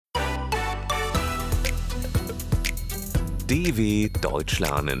DW Deutsch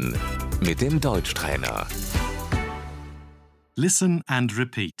lernen mit dem Deutschtrainer. Listen and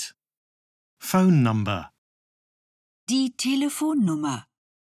repeat. Phone number. Die Telefonnummer.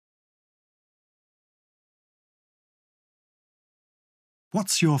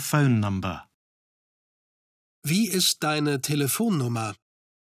 What's your phone number? Wie ist deine Telefonnummer?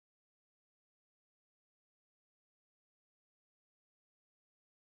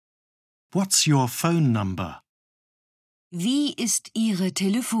 What's your phone number? Wie ist Ihre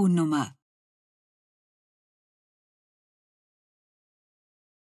Telefonnummer?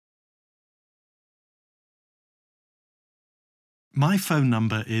 My phone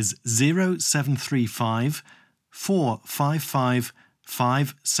number is 0735 455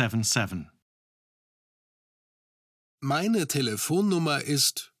 577. Meine Telefonnummer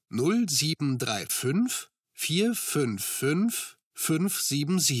ist 0735 455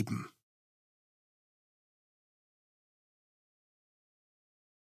 577.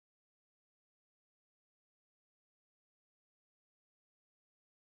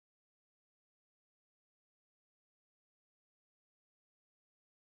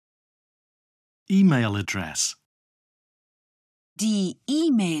 Email address. Die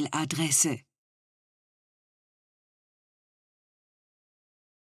E-Mail-Adresse.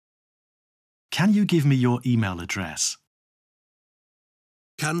 Can you give me your email address?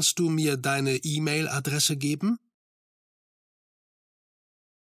 Kannst du mir deine E-Mail-Adresse geben?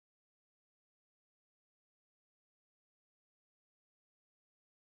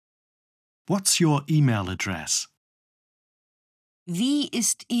 What's your email address? Wie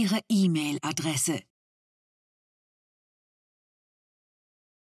ist Ihre E-Mail-Adresse?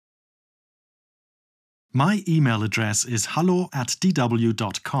 My email address is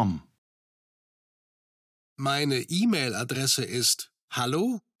hallo@dw.com. Meine E-Mail-Adresse ist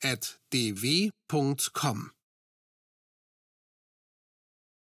hallo@dw.com.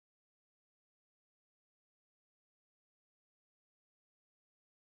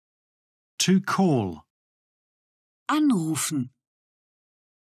 To call. Anrufen.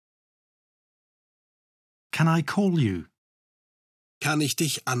 Can I call you? Kann ich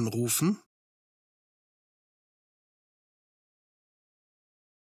dich anrufen?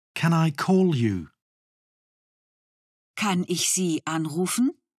 Can I call you? Kann ich Sie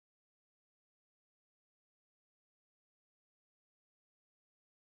anrufen?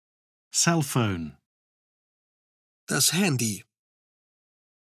 Cell phone. Das Handy.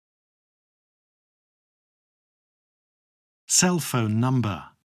 Cell phone number.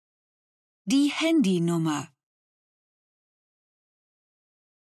 Die Handynummer.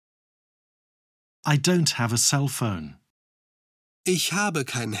 I don't have a cell phone. Ich habe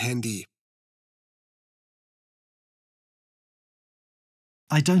kein Handy.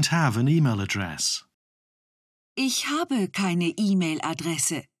 I don't have an email address. Ich habe keine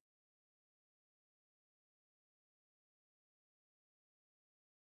E-Mail-Adresse.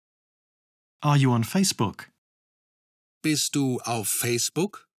 Are you on Facebook? Bist du auf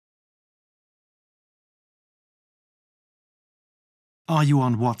Facebook? Are you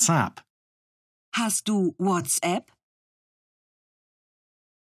on WhatsApp? Hast du WhatsApp?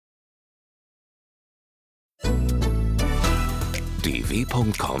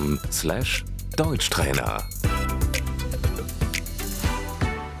 dw.com/Deutschtrainer